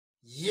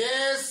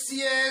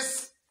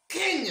Yes,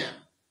 Kenya.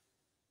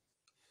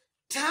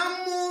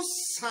 Tamu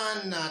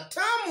sana,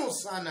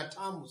 yes.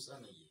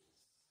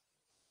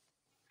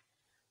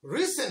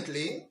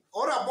 Recently,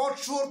 or about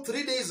 2 or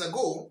 3 days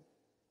ago,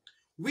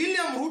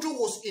 William Ruto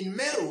was in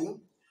Meru,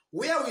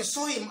 where we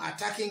saw him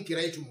attacking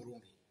Kiraitu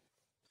Murungi.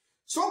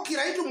 So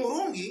Kiraitu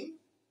Murungi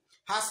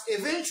has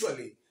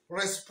eventually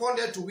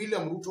responded to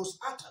William Ruto's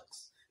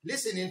attacks.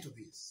 Listen into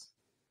this.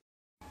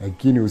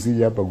 Lakini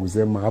usije hapa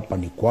kusema hapa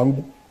ni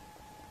kwangu,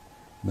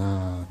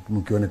 na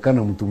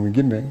mkionekana mtu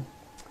mwingine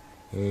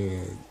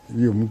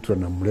hiyo mtu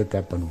anamleta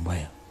hapa ni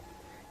mbaya.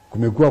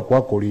 Kumekuwa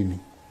kwako lini?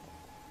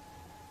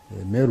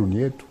 Meru ni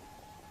yetu.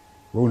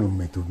 Wewe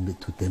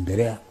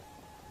umetutembelea.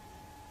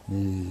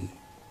 Ni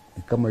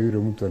kama yule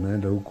mtu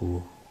anaenda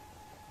huko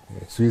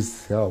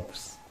Swiss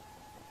Alps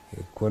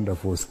kwenda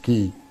for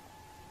ski,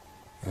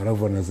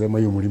 alafu anasema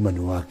hiyo mlima ni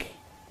wake.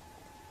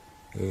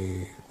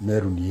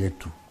 Meru ni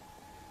yetu.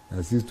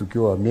 Na sisi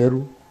tukiwa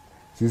Meru,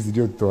 sisi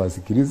ndio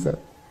tutawasikiliza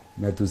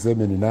na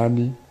tuseme ni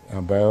nani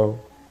ambayo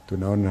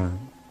tunaona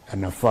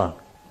anafaa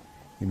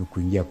ili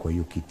kuingia kwa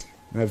hiyo kiti.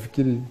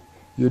 Nafikiri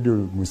hiyo ndio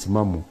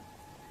msimamo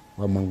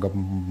wa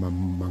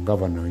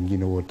mangava na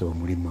wengine wote wa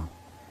mlima.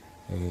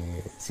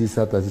 Sisi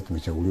hata sisi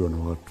tumechaguliwa na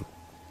watu,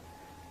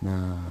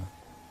 na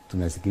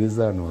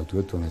tunasikiliza na watu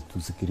wetu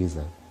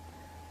wanatusikiliza.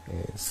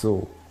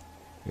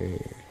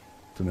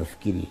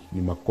 Tunafikiri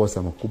ni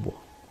makosa makubwa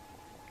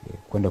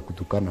kwenda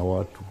kutukana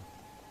watu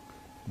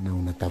na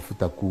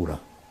unatafuta kura.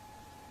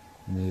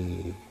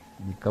 Ni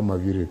kama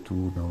vile tu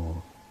na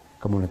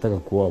kama unataka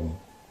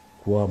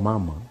kuoa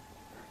mama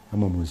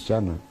ama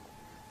msichana,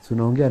 si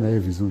unaongea na yeye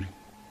vizuri.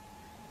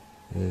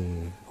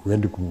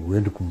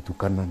 Uende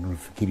kumtukana na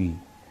unafikiri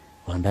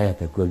baadaye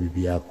atakuwa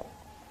bibi yako.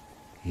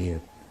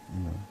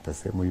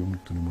 Tasema huyu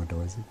mtu ni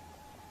mwandawazi.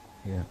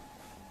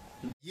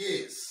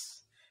 Yes,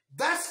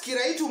 that's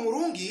Kiraitu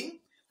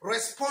Murungi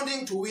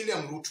responding to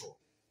William Ruto.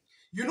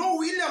 You know,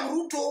 William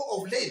Ruto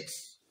of late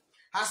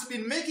has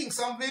been making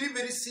some very,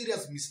 very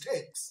serious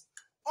mistakes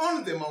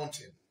on the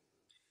mountain.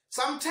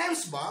 Some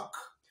times back,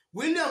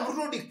 William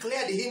Ruto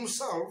declared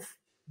himself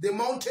the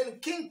mountain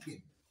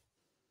kingpin.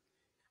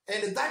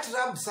 And that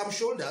rubbed some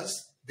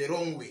shoulders the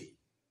wrong way.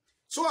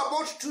 So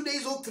about 2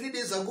 days or 3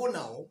 days ago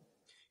now,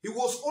 he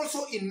was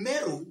also in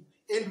Meru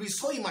and we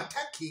saw him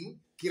attacking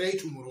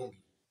Kiraitu Murungi.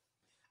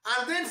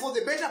 And then for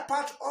the better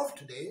part of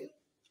today,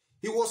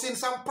 he was in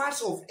some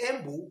parts of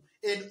Embu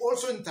and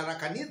also in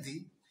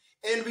Tarakanidhi,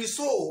 and we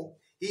saw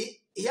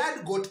he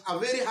had got a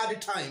very hard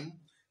time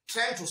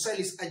trying to sell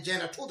his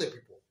agenda to the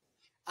people.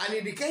 An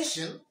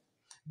indication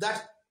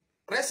that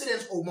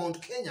residents of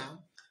Mount Kenya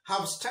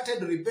have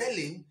started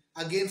rebelling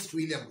against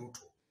William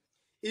Ruto.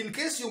 In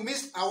case you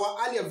missed our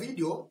earlier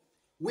video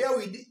where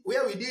we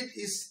did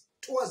his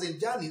tours and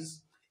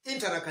journeys in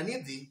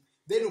Tarakanidhi,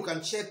 then you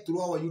can check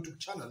through our YouTube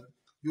channel.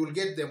 You will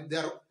get them. They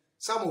are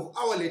some of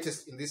our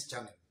latest in this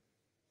channel.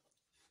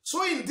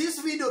 So in this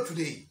video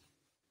today,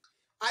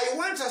 I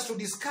want us to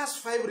discuss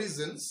 5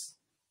 reasons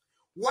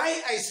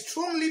why I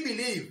strongly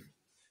believe,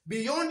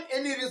 beyond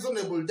any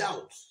reasonable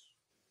doubt,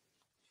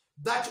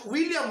 that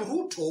William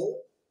Ruto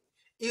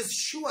is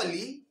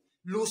surely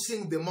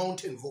losing the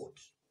mountain vote,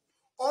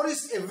 or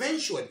is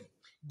eventually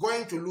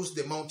going to lose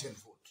the mountain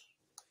vote.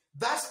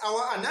 That's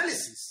our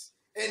analysis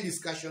and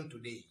discussion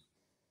today.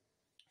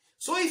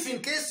 So if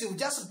in case you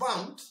just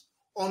bumped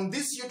on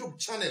this YouTube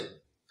channel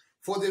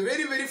for the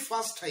very, very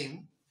first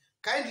time,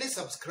 kindly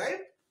subscribe,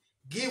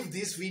 give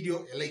this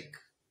video a like.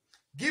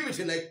 Give it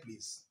a like,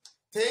 please.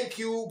 Thank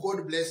you.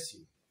 God bless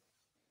you.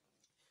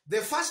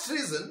 The first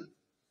reason,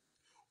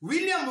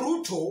 William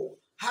Ruto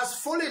has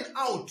fallen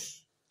out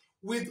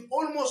with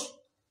almost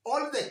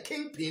all the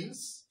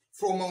kingpins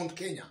from Mount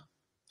Kenya,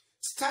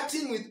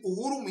 starting with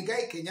Uhuru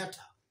Muigai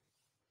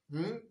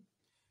Kenyatta,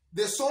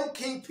 the sole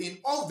kingpin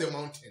of the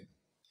mountain.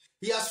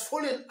 He has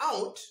fallen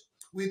out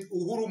with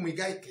Uhuru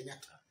Muigai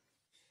Kenyatta.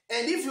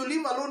 And if you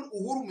leave alone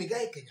Uhuru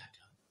Muigai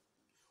Kenyatta,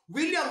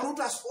 William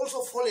Ruto has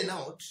also fallen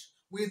out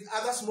with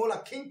other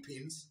smaller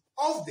kingpins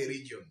of the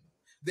region,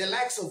 the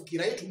likes of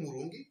Kiraitu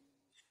Murungi,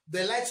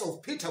 the likes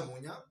of Peter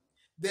Munya,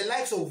 the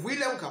likes of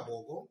William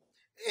Kabogo,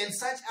 and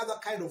such other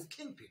kind of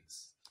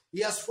kingpins.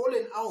 He has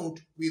fallen out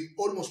with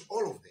almost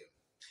all of them.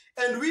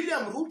 And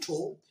William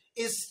Ruto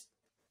is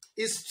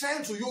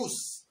trying to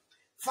use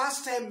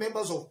first-time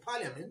members of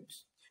parliament,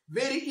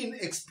 very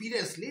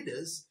inexperienced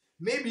leaders,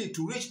 maybe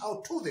to reach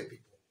out to the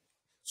people.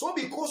 So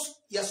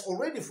because he has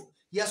already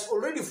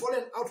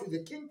fallen out with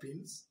the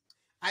kingpins,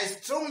 I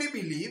strongly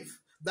believe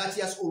that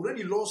he has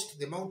already lost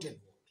the mountain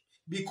vote,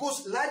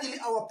 because largely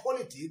our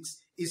politics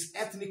is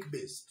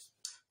ethnic-based.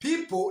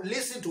 People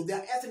listen to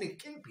their ethnic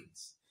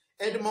kingpins,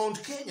 and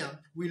Mount Kenya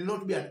will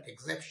not be an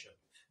exception.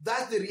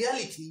 That's the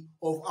reality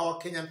of our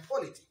Kenyan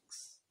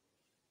politics.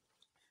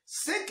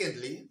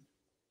 Secondly,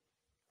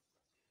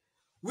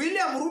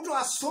 William Ruto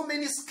has so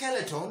many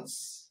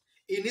skeletons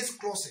in his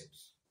closet.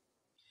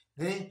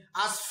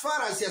 As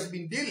far as he has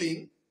been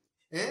dealing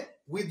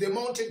with the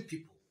mountain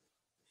people.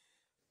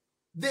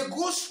 The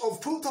ghost of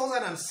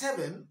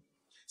 2007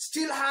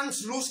 still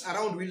hangs loose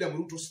around William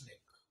Ruto's neck.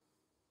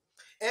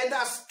 And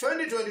as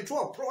 2022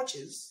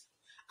 approaches,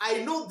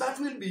 I know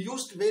that will be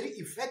used very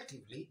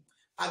effectively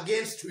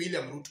against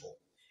William Ruto.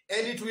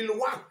 And it will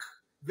work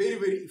very,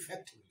 very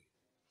effectively.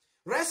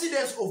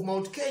 Residents of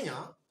Mount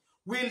Kenya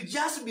will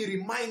just be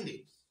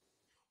reminded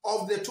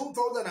of the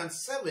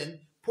 2007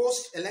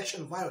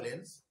 post-election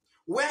violence,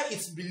 where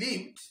it's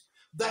believed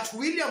that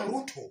William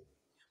Ruto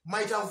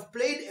might have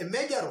played a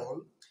major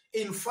role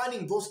in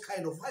funding those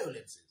kind of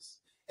violences.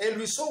 And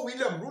we saw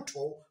William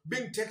Ruto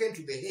being taken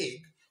to The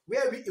Hague,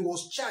 where he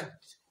was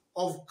charged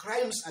of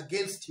crimes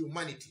against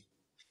humanity.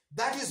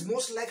 That is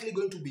most likely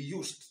going to be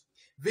used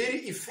very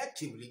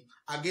effectively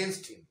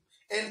against him.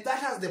 And that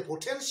has the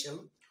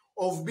potential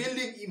of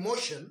building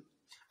emotion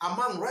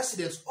among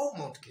residents of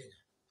Mount Kenya.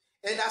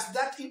 And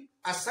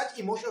as such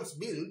emotions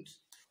build,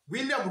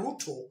 William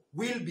Ruto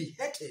will be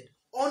hated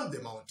on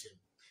the mountain.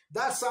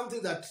 That's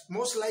something that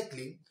most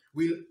likely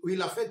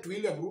will affect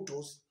William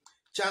Ruto's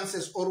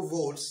chances or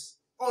votes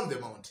on the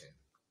mountain.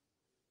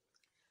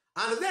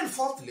 And then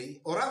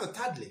fourthly, or rather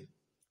thirdly,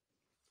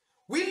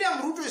 William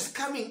Ruto is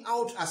coming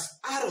out as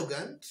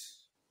arrogant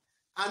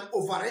and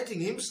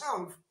overrating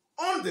himself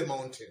on the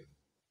mountain.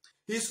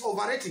 He's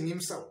overrating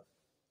himself.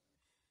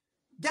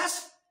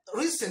 Just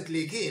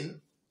recently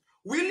again,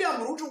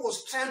 William Ruto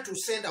was trying to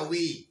send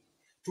away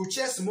to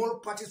chase small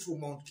parties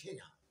from Mount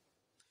Kenya.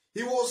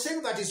 He was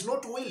saying that he's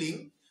not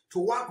willing to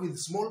work with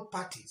small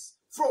parties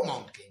from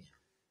Mount Kenya.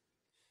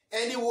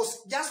 And he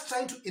was just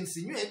trying to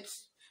insinuate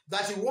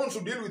that he wants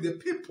to deal with the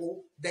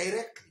people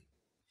directly.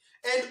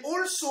 And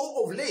also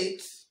of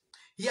late,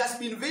 he has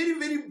been very,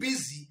 very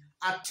busy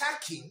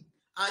attacking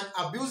and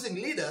abusing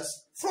leaders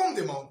from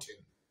the mountain.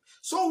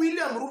 So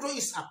William Ruto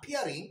is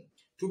appearing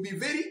to be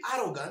very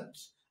arrogant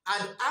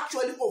and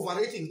actually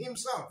overrating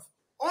himself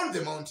on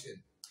the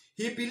mountain.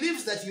 He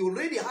believes that he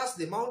already has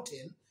the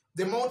mountain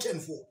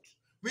vote,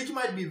 which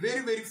might be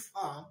very, very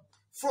far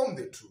from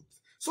the truth.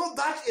 So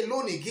that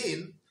alone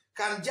again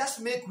can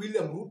just make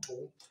William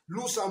Ruto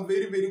lose some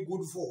very, very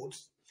good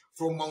votes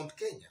from Mount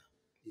Kenya.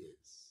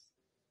 Yes.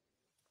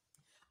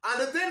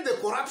 And then the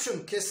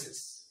corruption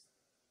cases.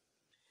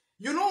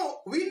 You know,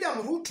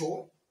 William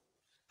Ruto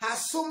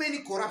has so many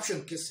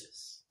corruption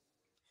cases.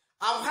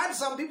 I've heard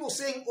some people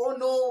saying, oh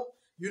no,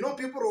 you know,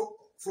 people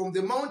from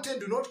the mountain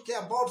do not care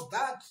about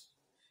that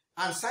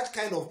and such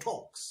kind of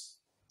talks.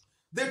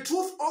 The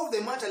truth of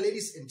the matter,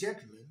 ladies and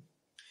gentlemen,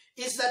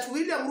 is that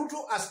William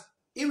Ruto, as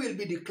he will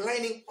be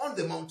declining on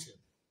the mountain,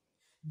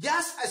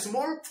 just a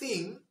small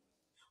thing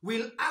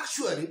will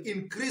actually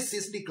increase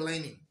his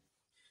declining.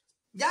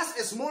 Just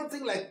a small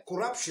thing like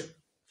corruption,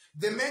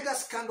 the mega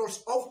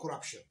scandals of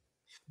corruption,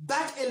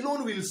 that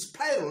alone will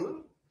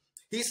spiral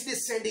his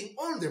descending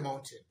on the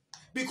mountain.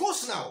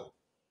 Because now,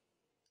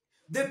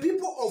 the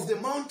people of the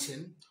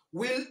mountain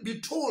will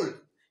be told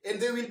and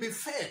they will be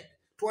fed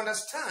to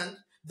understand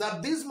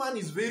that this man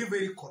is very,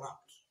 very corrupt.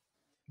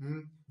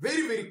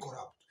 Very, very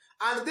corrupt.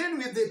 And then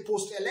with the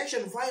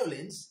post-election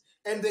violence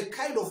and the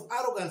kind of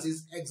arrogance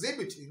he's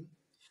exhibiting,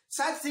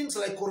 such things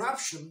like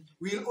corruption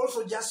will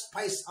also just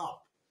spice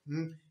up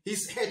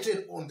his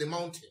hatred on the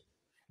mountain.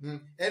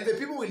 And the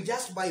people will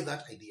just buy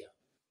that idea.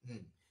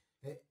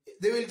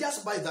 They will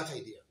just buy that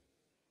idea.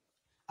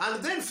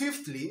 And then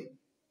fifthly,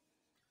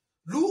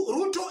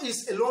 Ruto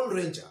is a lone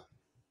ranger.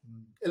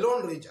 A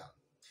lone ranger.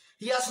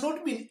 He has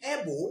not been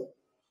able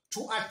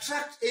to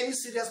attract any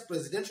serious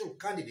presidential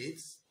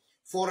candidates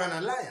for an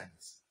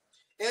alliance.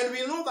 And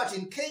we know that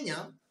in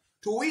Kenya,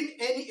 to win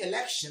any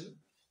election,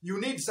 you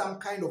need some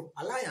kind of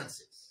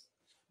alliances.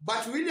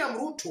 But William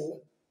Ruto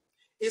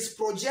is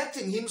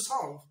projecting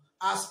himself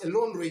as a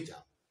lone ranger.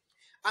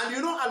 And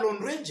you know, a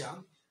lone ranger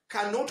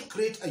cannot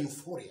create a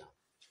euphoria.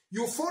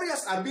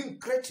 Euphorias are being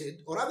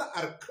created, or rather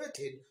are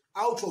created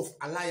out of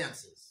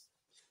alliances.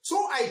 So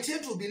I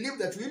tend to believe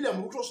that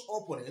William Ruto's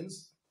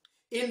opponents,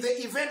 in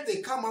the event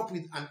they come up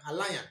with an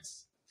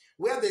alliance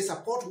where they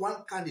support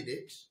one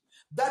candidate,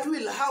 that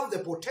will have the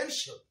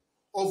potential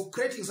of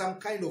creating some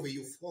kind of a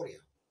euphoria.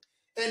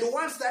 And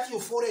once that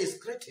euphoria is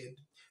created,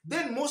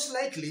 then most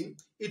likely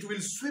it will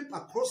sweep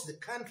across the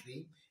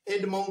country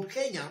and Mount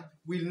Kenya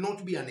will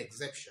not be an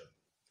exception.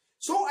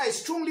 So I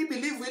strongly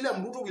believe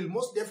William Ruto will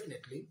most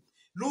definitely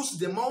lose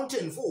the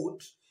mountain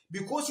vote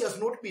because he has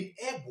not been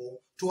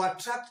able to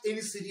attract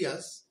any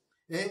serious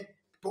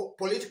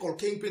political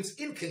kingpins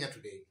in Kenya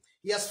today.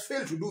 He has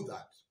failed to do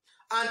that.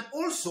 And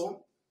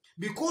also,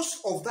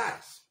 because of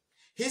that,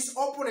 his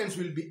opponents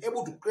will be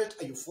able to create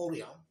a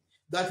euphoria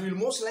that will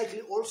most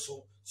likely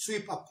also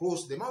sweep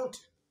across the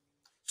mountain.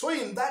 So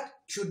in that,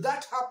 should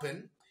that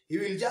happen, he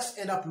will just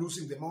end up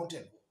losing the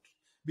mountain vote.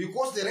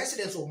 Because the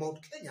residents of Mount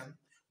Kenya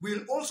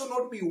will also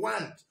not be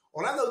want,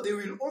 or rather they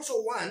will also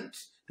want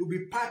to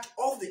be part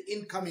of the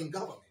incoming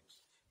government.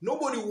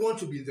 Nobody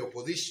wants to be in the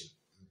opposition.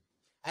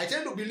 I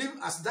tend to believe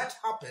as that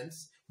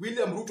happens,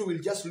 William Ruto will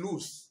just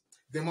lose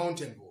the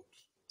mountain vote.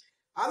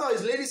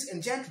 Otherwise, ladies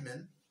and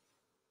gentlemen,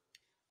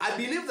 I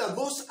believe that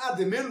those are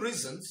the main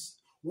reasons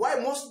why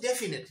most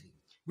definitely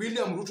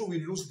William Ruto will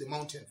lose the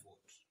mountain vote.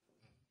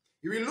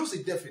 He will lose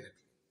it definitely.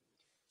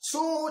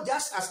 So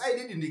just as I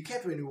did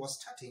indicate when we were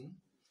starting,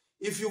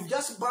 if you've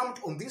just bumped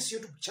on this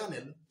YouTube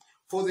channel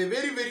for the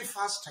very, very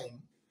first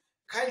time,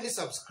 kindly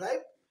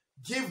subscribe,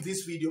 give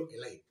this video a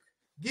like.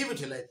 Give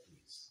it a like,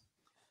 please.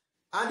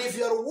 And if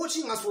you are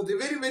watching us for the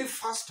very, very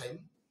first time,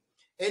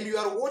 and you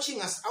are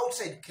watching us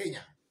outside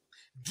Kenya,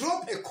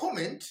 drop a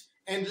comment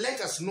and let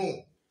us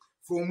know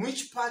from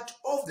which part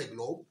of the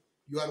globe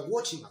you are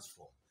watching us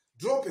from.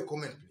 Drop a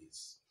comment,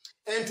 please.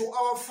 And to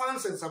our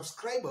fans and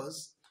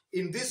subscribers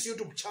in this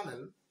YouTube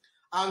channel,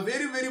 I'm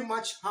very, very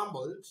much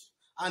humbled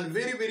and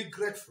very, very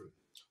grateful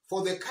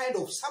for the kind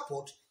of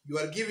support you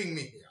are giving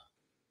me here.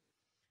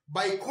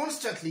 By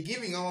constantly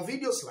giving our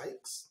videos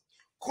likes,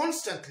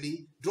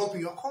 constantly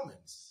dropping your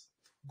comments.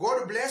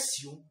 God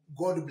bless you.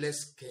 God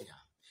bless Kenya.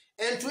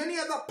 And to any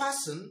other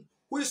person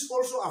who is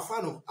also a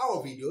fan of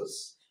our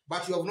videos,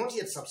 but you have not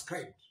yet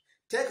subscribed,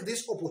 take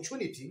this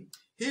opportunity,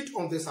 hit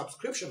on the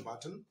subscription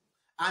button,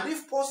 and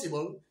if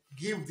possible,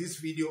 give this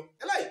video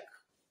a like.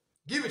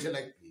 Give it a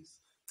like,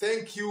 please.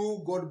 Thank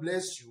you. God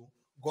bless you.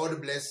 God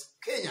bless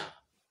Kenya.